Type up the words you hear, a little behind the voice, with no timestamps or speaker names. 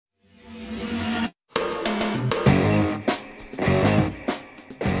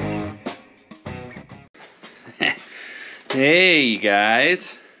Hey you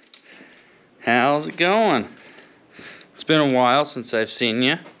guys, how's it going? It's been a while since I've seen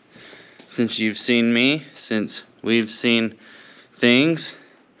you, since you've seen me, since we've seen things,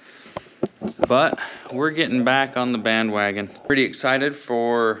 but we're getting back on the bandwagon. Pretty excited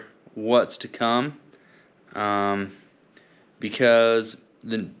for what's to come, because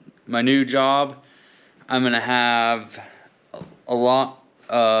my new job, I'm gonna have a lot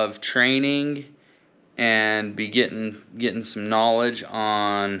of training and be getting some knowledge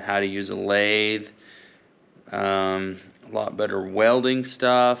on how to use a lathe, a lot better welding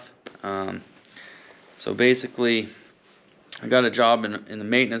stuff. So basically, I got a job in the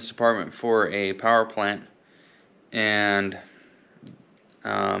maintenance department for a power plant, and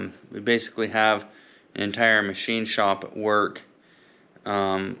we basically have an entire machine shop at work.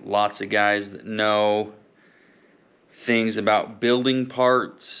 Lots of guys that know things about building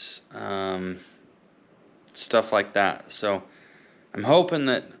parts, stuff like that. So I'm hoping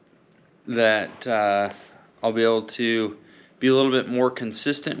that I'll be able to be a little bit more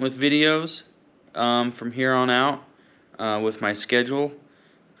consistent with videos from here on out with my schedule.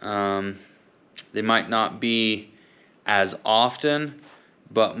 They might not be as often,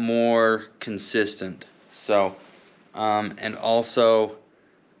 but more consistent. So and also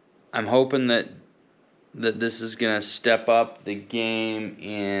I'm hoping that this is gonna step up the game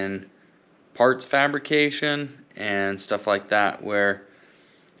in parts fabrication and stuff like that, where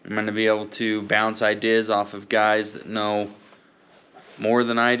I'm going to be able to bounce ideas off of guys that know more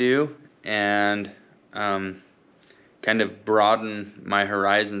than I do, and kind of broaden my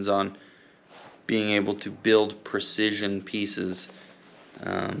horizons on being able to build precision pieces,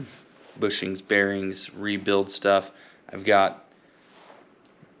 bushings, bearings, rebuild stuff. I've got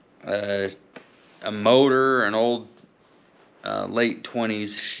a motor, an old late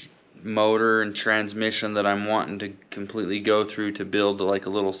 20s motor and transmission that I'm wanting to completely go through to build like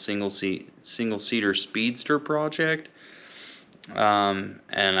a little single-seater speedster project, and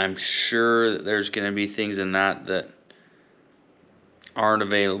I'm sure that there's going to be things in that aren't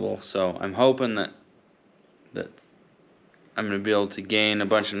available. So I'm hoping that I'm going to be able to gain a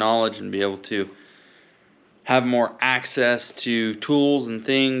bunch of knowledge and be able to have more access to tools and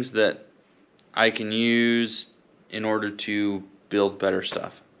things that I can use in order to build better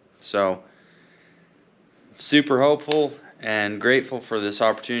stuff. So, super hopeful and grateful for this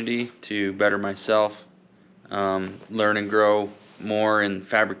opportunity to better myself, learn and grow more in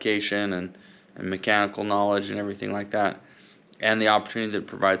fabrication and mechanical knowledge and everything like that, and the opportunity that it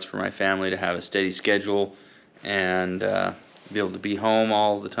provides for my family to have a steady schedule and be able to be home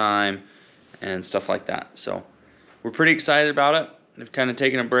all the time and stuff like that. So, we're pretty excited about it. We've kind of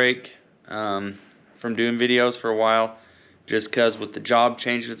taken a break from doing videos for a while, just because with the job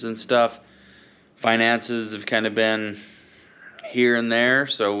changes and stuff, finances have kind of been here and there,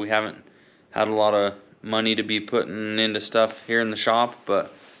 so we haven't had a lot of money to be putting into stuff here in the shop,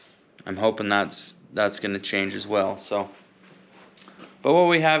 but I'm hoping that's going to change as well. So, but what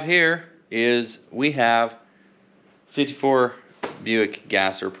we have here is we have 54 Buick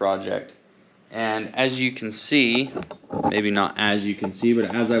gasser project, and as you can see, maybe not as you can see,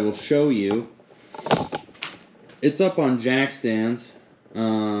 but as I will show you, it's up on jack stands.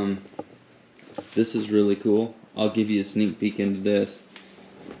 This is really cool. I'll give you a sneak peek into this.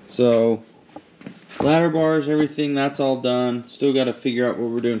 So, ladder bars, everything, that's all done. Still got to figure out what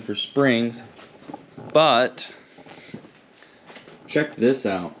we're doing for springs. But, check this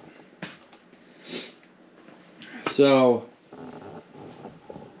out. So,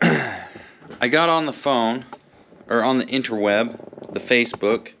 I got on the phone, or on the interweb, the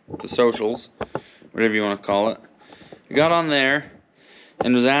Facebook, the socials, whatever you want to call it. I got on there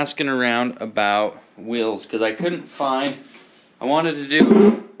and was asking around about wheels, because I couldn't find. I wanted to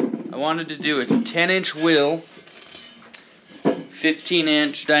do a 10-inch wheel,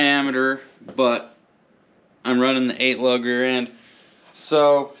 15-inch diameter, but I'm running the 8-lug rear end,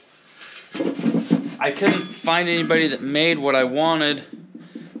 so I couldn't find anybody that made what I wanted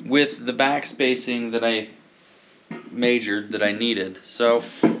with the back spacing that I measured that I needed. So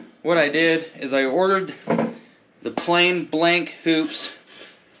what I did is I ordered the plain blank hoops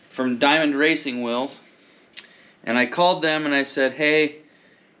from Diamond Racing Wheels, and I called them and I said, hey,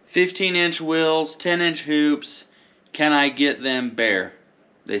 15-inch wheels, 10-inch hoops, can I get them bare?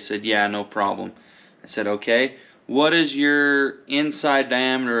 They said, yeah, no problem. I said, okay, what is your inside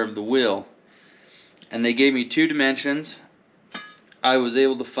diameter of the wheel? And they gave me 2 dimensions. I was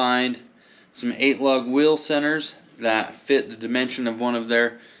able to find some 8-lug wheel centers that fit the dimension of one of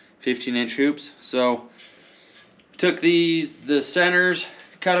their 15-inch hoops. So took the centers,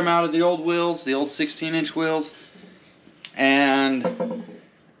 cut them out of the old wheels, the old 16-inch wheels, and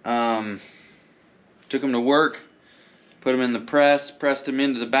took them to work, put them in the press, pressed them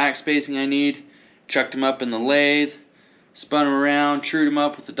into the back spacing I need, chucked them up in the lathe, spun them around, trued them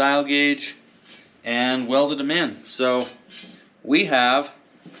up with the dial gauge, and welded them in. So we have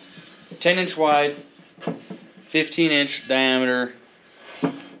 10-inch wide, 15-inch diameter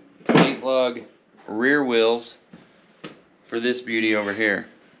paint lug rear wheels for this beauty over here.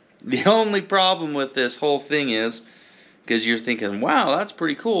 The only problem with this whole thing is, because you're thinking, wow, that's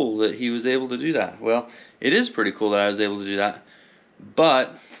pretty cool that he was able to do that. Well, it is pretty cool that I was able to do that,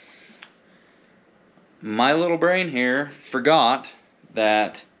 but my little brain here forgot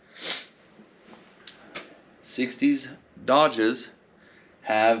that 60s Dodges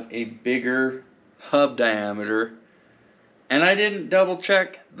have a bigger hub diameter, and I didn't double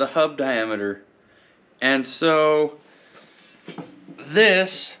check the hub diameter, and so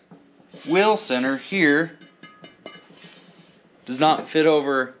this wheel center here does not fit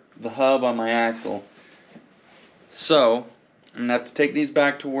over the hub on my axle. So I'm gonna have to take these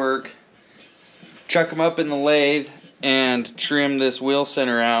back to work, chuck them up in the lathe, and trim this wheel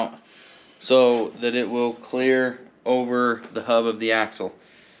center out so that it will clear over the hub of the axle.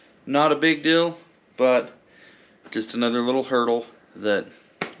 Not a big deal, but just another little hurdle that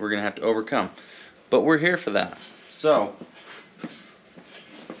we're gonna have to overcome. But we're here for that. So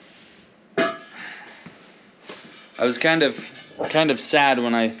I was kind of sad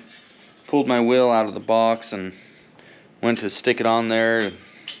when I pulled my wheel out of the box and went to stick it on there to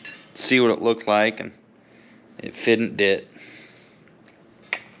see what it looked like, and it didn't fit.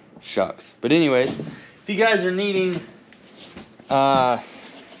 Shucks. But anyways, if you guys are needing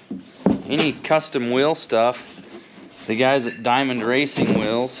any custom wheel stuff, the guys at Diamond Racing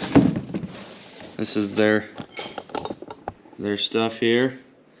Wheels, this is their stuff here.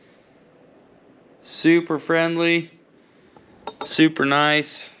 Super friendly, super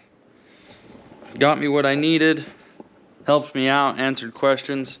nice, got me what I needed, helped me out, answered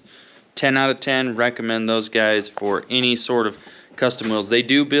questions. 10 out of 10, recommend those guys for any sort of custom wheels. They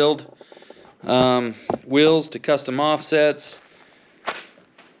do build wheels to custom offsets,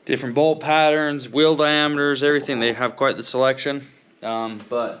 different bolt patterns, wheel diameters, everything. They have quite the selection,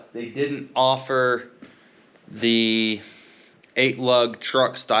 but they didn't offer the 8-lug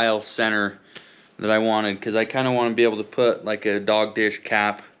truck style center that I wanted, because I kind of want to be able to put like a dog dish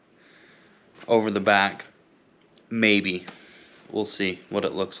cap over the back. Maybe. We'll see what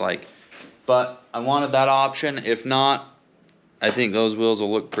it looks like. But I wanted that option. If not, I think those wheels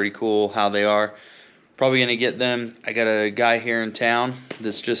will look pretty cool how they are. Probably going to get them. I got a guy here in town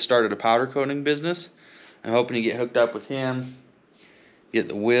that's just started a powder coating business. I'm hoping to get hooked up with him, get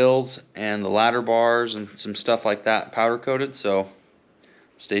the wheels and the ladder bars and some stuff like that powder coated. So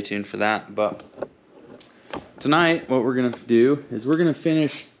stay tuned for that. But tonight what we're going to do is we're going to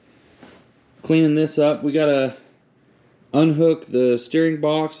finish cleaning this up. We got to unhook the steering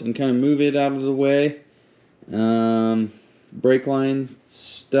box and kind of move it out of the way. Brake line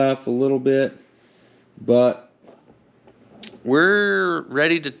stuff a little bit, but we're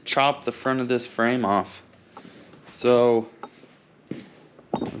ready to chop the front of this frame off. So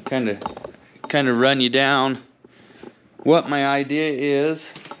I'll kind of run you down what my idea is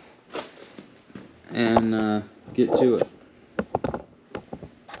and get to it.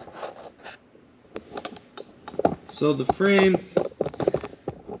 So the frame,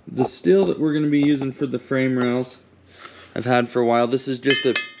 the steel that we're going to be using for the frame rails, I've had for a while. This is just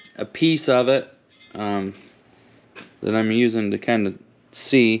a piece of it that I'm using to kind of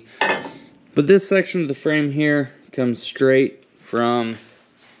see. But this section of the frame here comes straight from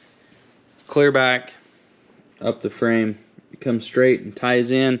clear back up the frame. It comes straight and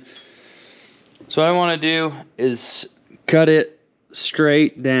ties in. So what I want to do is cut it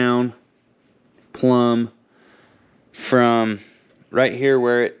straight down, plumb, from right here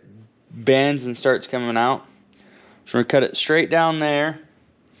where it bends and starts coming out. So we're going to cut it straight down there,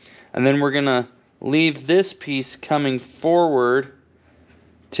 and then we're going to leave this piece coming forward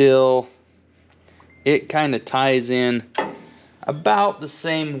till it kind of ties in about the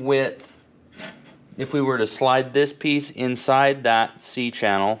same width. If we were to slide this piece inside that C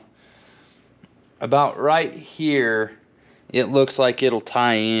channel, about right here, it looks like it'll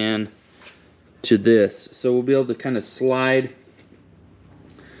tie in to this. So we'll be able to kind of slide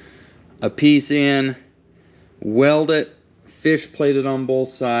a piece in, weld it, fish plate it on both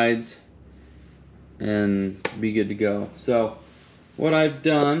sides, and be good to go. So what I've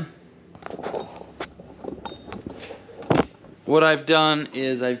done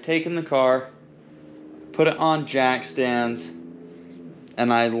is I've taken the car, put it on jack stands,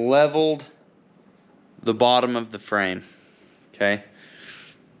 and I leveled the bottom of the frame. okay?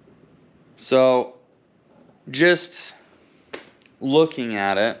 So just looking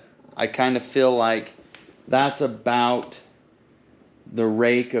at it, I kind of feel like that's about the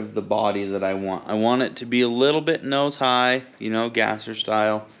rake of the body that I want. I want it to be a little bit nose high, you know, gasser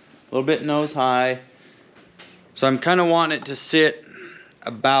style, a little bit nose high. So I'm kind of wanting it to sit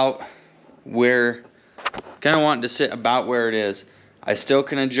about where, it is. I still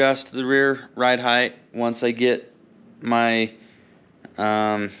can adjust the rear ride height once I get my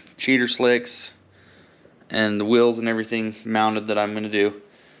cheater slicks and the wheels and everything mounted that I'm going to do.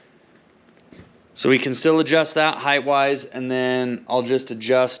 So we can still adjust that height wise, and then I'll just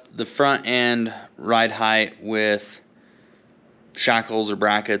adjust the front end ride height with shackles or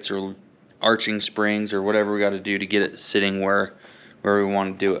brackets or arching springs or whatever we got to do to get it sitting where we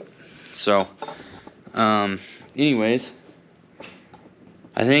want to do it. So anyways,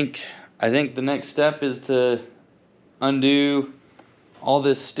 I think the next step is to undo all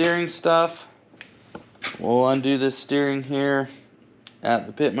this steering stuff. We'll undo this steering here at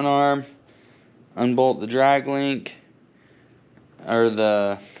the pitman arm, unbolt the drag link or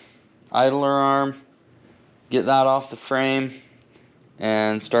the idler arm, get that off the frame,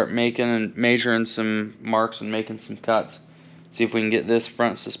 and start making and measuring some marks and making some cuts. See if we can get this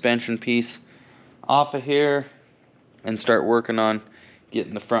front suspension piece off of here and start working on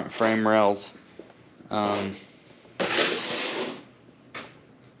getting the front frame rails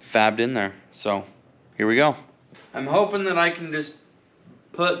fabbed in there. So here we go. I'm hoping that I can just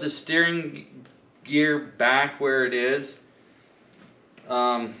put the steering gear back where it is.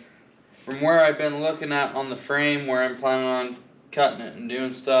 From where I've been looking at on the frame where I'm planning on cutting it and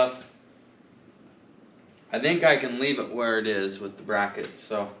doing stuff, I think I can leave it where it is with the brackets,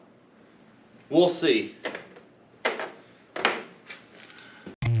 so we'll see.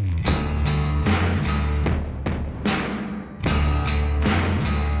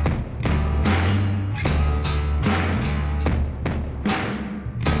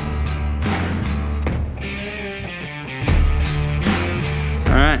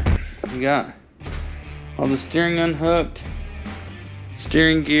 Got all the steering unhooked.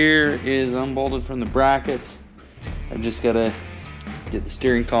 Steering gear is unbolted from the brackets. I've just got to get the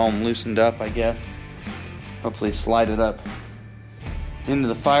steering column loosened up, I guess. Hopefully slide it up into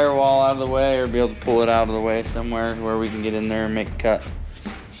the firewall out of the way, or be able to pull it out of the way somewhere where we can get in there and make a cut.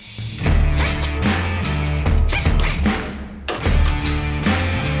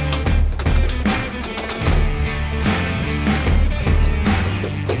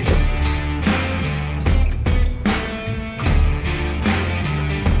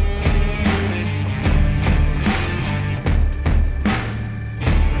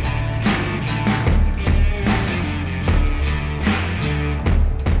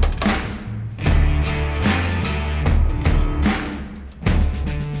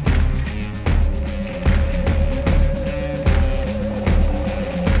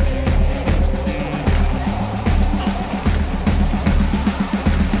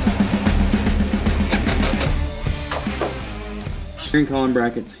 Steering column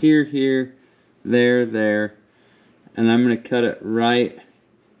brackets here, there, and I'm going to cut it right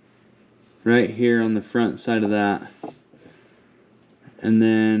here on the front side of that, and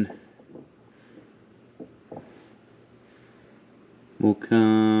then we'll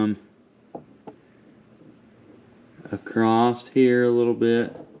come across here a little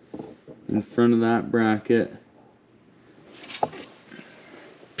bit in front of that bracket. And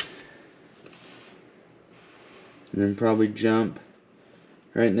then probably jump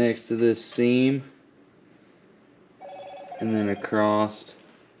right next to this seam, and then across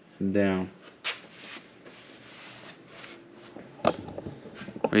and down.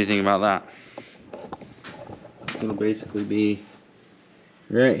 What do you think about that? So it'll basically be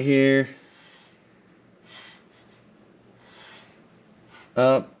right here,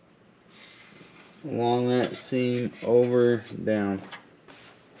 up, along that seam, over, down.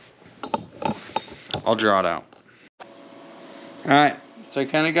 I'll draw it out. Alright, so I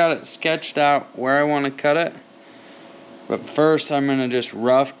kind of got it sketched out where I want to cut it. But first I'm going to just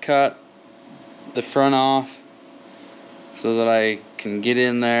rough cut the front off so that I can get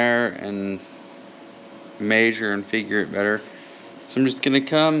in there and measure and figure it better. So I'm just going to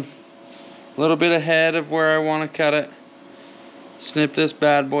come a little bit ahead of where I want to cut it. Snip this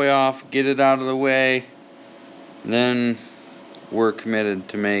bad boy off, get it out of the way. Then we're committed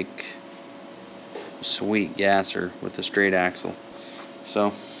to make sweet gasser with the straight axle.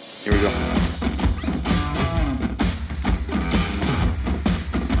 So here we go.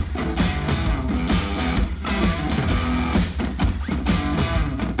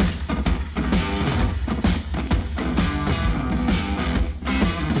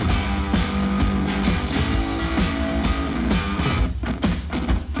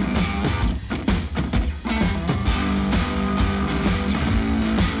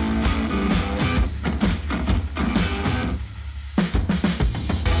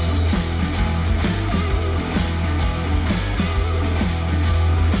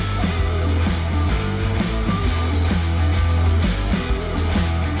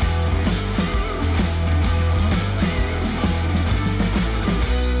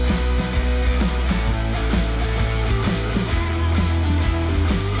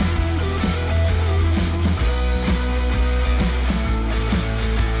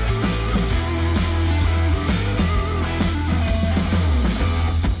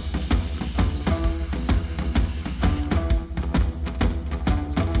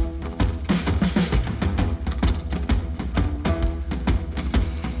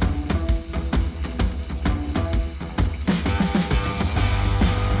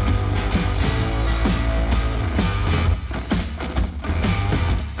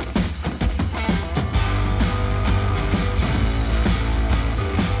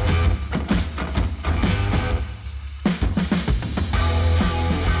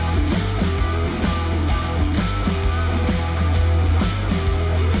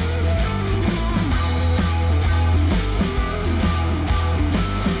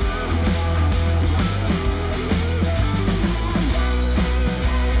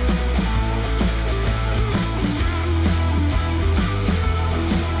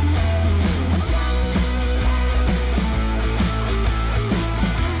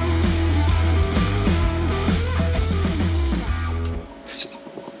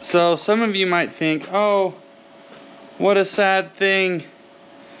 So some of you might think, oh, what a sad thing,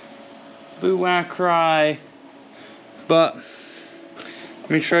 boo-wah cry. But let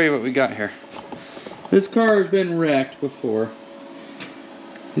me show you what we got here. This car has been wrecked before.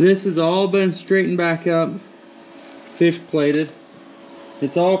 This has all been straightened back up, fish plated.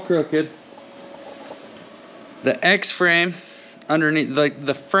 It's all crooked. The X-frame underneath,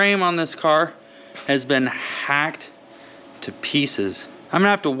 the frame on this car has been hacked to pieces. I'm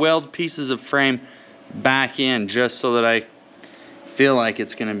gonna have to weld pieces of frame back in just so that I feel like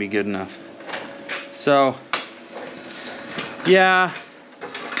it's gonna be good enough. So, yeah,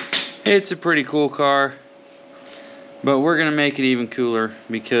 it's a pretty cool car, but we're gonna make it even cooler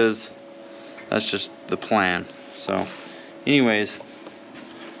because that's just the plan. So, anyways,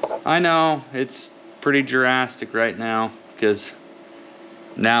 I know it's pretty drastic right now because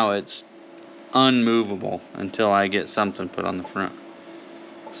now it's unmovable until I get something put on the front.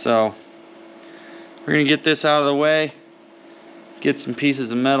 So we're gonna get this out of the way, get some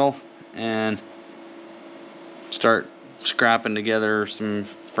pieces of metal, and start scrapping together some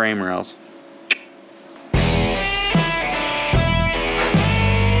frame rails.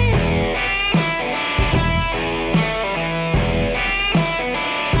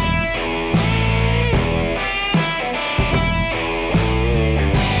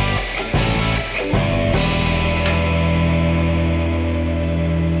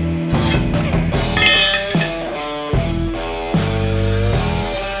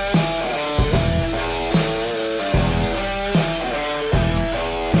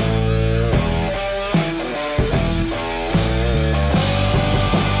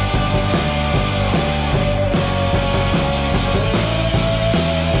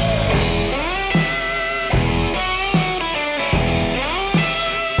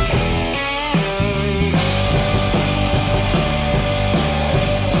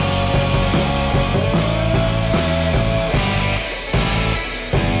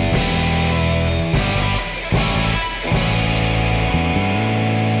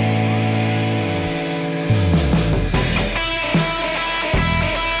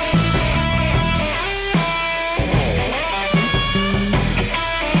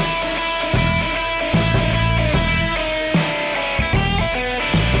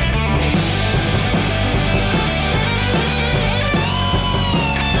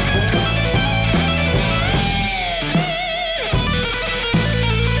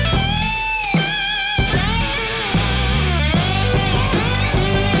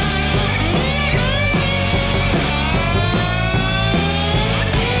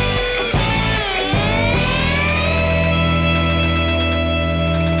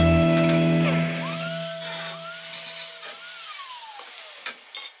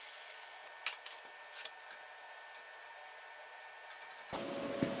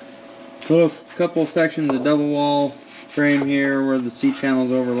 Little couple sections of double wall frame here where the C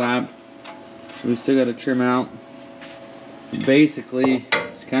channels overlap. We still got to trim out. Basically,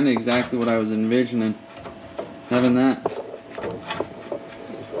 it's kind of exactly what I was envisioning, having that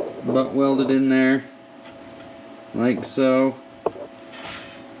butt welded in there like so.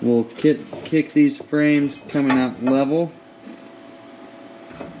 We'll kick these frames coming out level,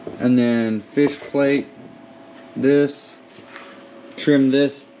 and then fish plate this, trim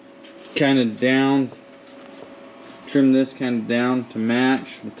this kind of down, trim this kind of down to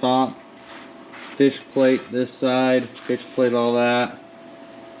match the top, fish plate this side, fish plate all that,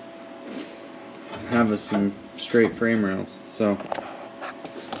 have some straight frame rails. So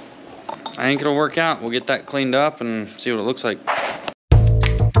I think it'll work out. We'll get that cleaned up and see what it looks like.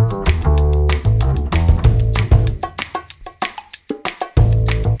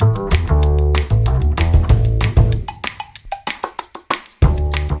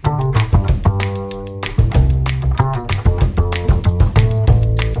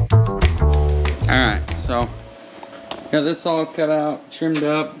 So, got this all cut out, trimmed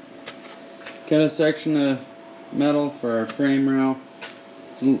up, cut a section of metal for our frame rail.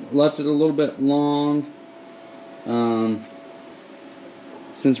 It's left it a little bit long.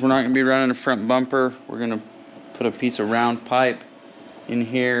 Since we're not going to be running a front bumper, we're going to put a piece of round pipe in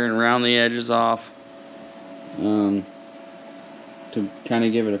here and round the edges off to kind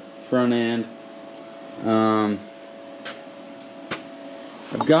of give it a front end.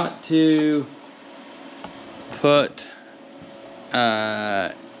 I've got to put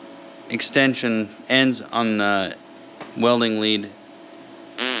extension ends on the welding lead.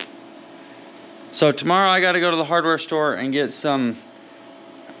 So tomorrow I got to go to the hardware store and get some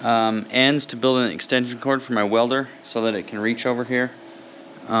ends to build an extension cord for my welder so that it can reach over here.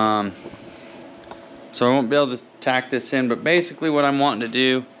 So I won't be able to tack this in, but basically what I'm wanting to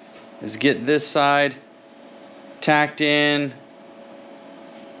do is get this side tacked in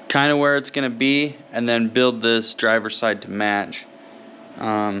kind of where it's going to be, and then build this driver's side to match.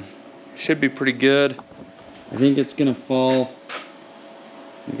 Should be pretty good. I think it's going to fall,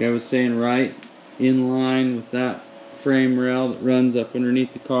 like I was saying, right in line with that frame rail that runs up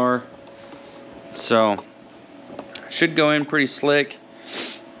underneath the car. So should go in pretty slick.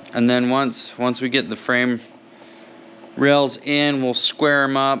 And then once we get the frame rails in, we'll square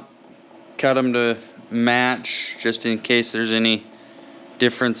them up, cut them to match, just in case there's any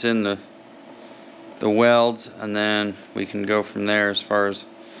difference in the welds, and then we can go from there as far as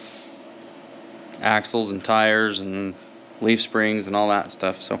axles and tires and leaf springs and all that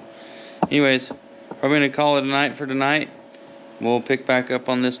stuff. So anyways, probably gonna call it a night for tonight. We'll pick back up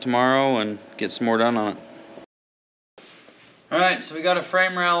on this tomorrow and get some more done on it. Alright, so we got a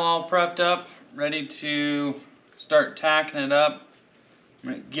frame rail all prepped up, ready to start tacking it up.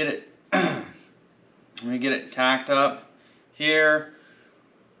 I'm gonna get it tacked up here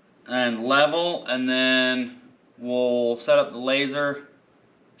and level, and then we'll set up the laser,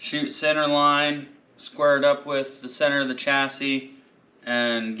 shoot center line, square it up with the center of the chassis,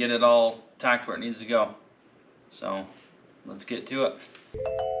 and get it all tacked where it needs to go. So let's get to it.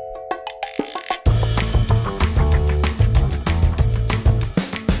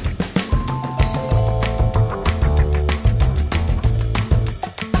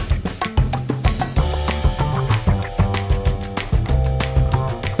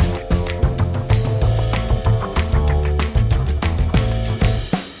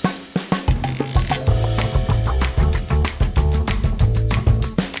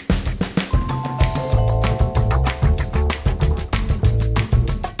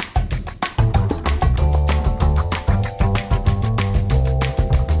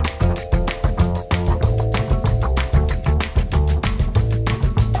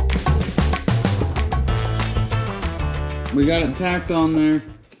 We got it tacked on there.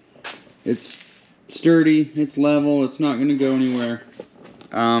 It's sturdy, it's level, it's not gonna go anywhere.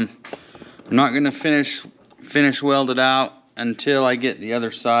 I'm not gonna finish weld it out until I get the other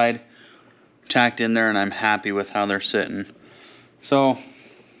side tacked in there and I'm happy with how they're sitting. So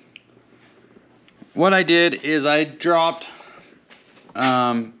what I did is I dropped,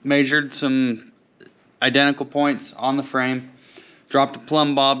 measured some identical points on the frame, dropped a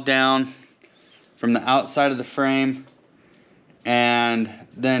plumb bob down from the outside of the frame, and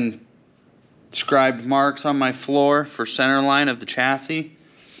then scribed marks on my floor for center line of the chassis.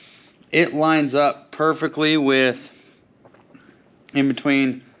 It lines up perfectly with in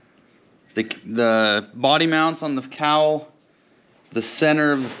between the body mounts on the cowl, the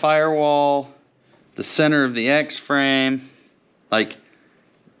center of the firewall, the center of the X frame. Like,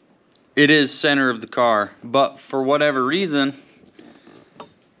 it is center of the car, but for whatever reason,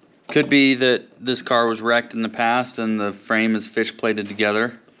 could be that this car was wrecked in the past and the frame is fish plated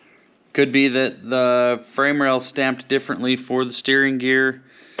together. Could be that the frame rail stamped differently for the steering gear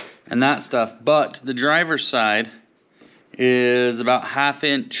and that stuff. But the driver's side is about ½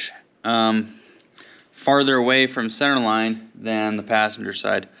 inch farther away from center line than the passenger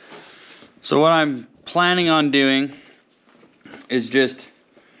side. So what I'm planning on doing is just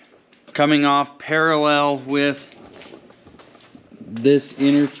coming off parallel with this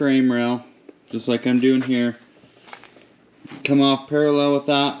inner frame rail, just like I'm doing here. Come off parallel with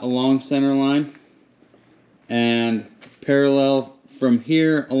that along center line, and parallel from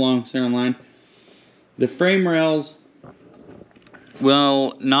here along center line. The frame rails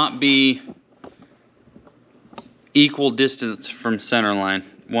will not be equal distance from center line.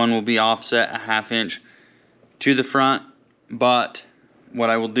 One will be offset ½ inch to the front, but what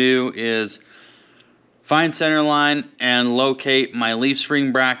I will do is find center line and locate my leaf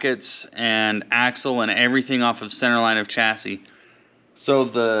spring brackets and axle and everything off of center line of chassis. So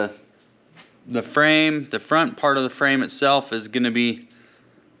the frame, the front part of the frame itself is going to be,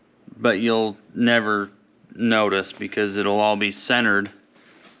 but you'll never notice because it'll all be centered.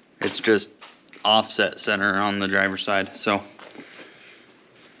 It's just offset center on the driver's side. So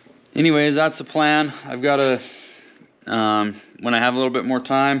anyways, that's the plan. I've got to, when I have a little bit more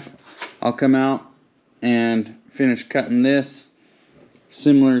time, I'll come out and finish cutting this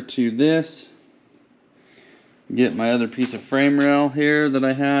similar to this. Get my other piece of frame rail here that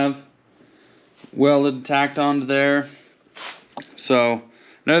I have welded, tacked onto there. So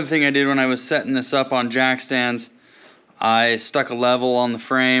another thing I did when I was setting this up on jack stands, I stuck a level on the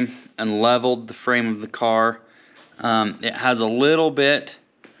frame and leveled the frame of the car. It has a little bit,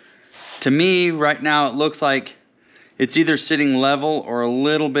 to me right now it looks like it's either sitting level or a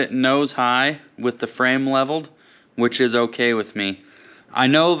little bit nose high with the frame leveled, which is okay with me. I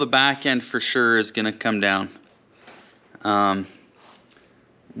know the back end for sure is going to come down.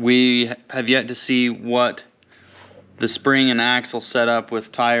 We have yet to see what the spring and axle setup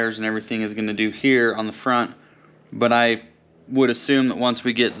with tires and everything is going to do here on the front, but I would assume that once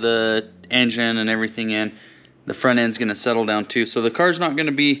we get the engine and everything in, the front end's going to settle down too. So the car's not going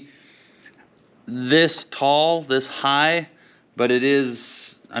to be this tall, this high, but it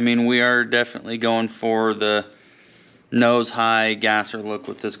is, I mean, we are definitely going for the nose high gasser look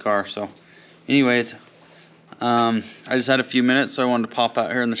with this car. So anyways, I just had a few minutes, so I wanted to pop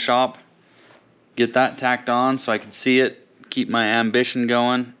out here in the shop, get that tacked on so I could see it, keep my ambition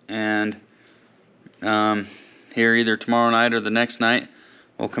going, and here either tomorrow night or the next night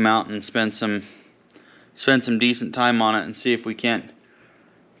we'll come out and spend some decent time on it and see if we can't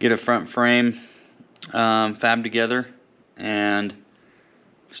get a front frame fab together and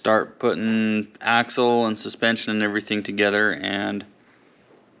start putting axle and suspension and everything together, and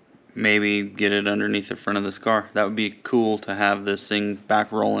maybe get it underneath the front of this car. That would be cool to have this thing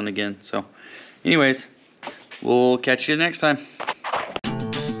back rolling again. So anyways, we'll catch you next time.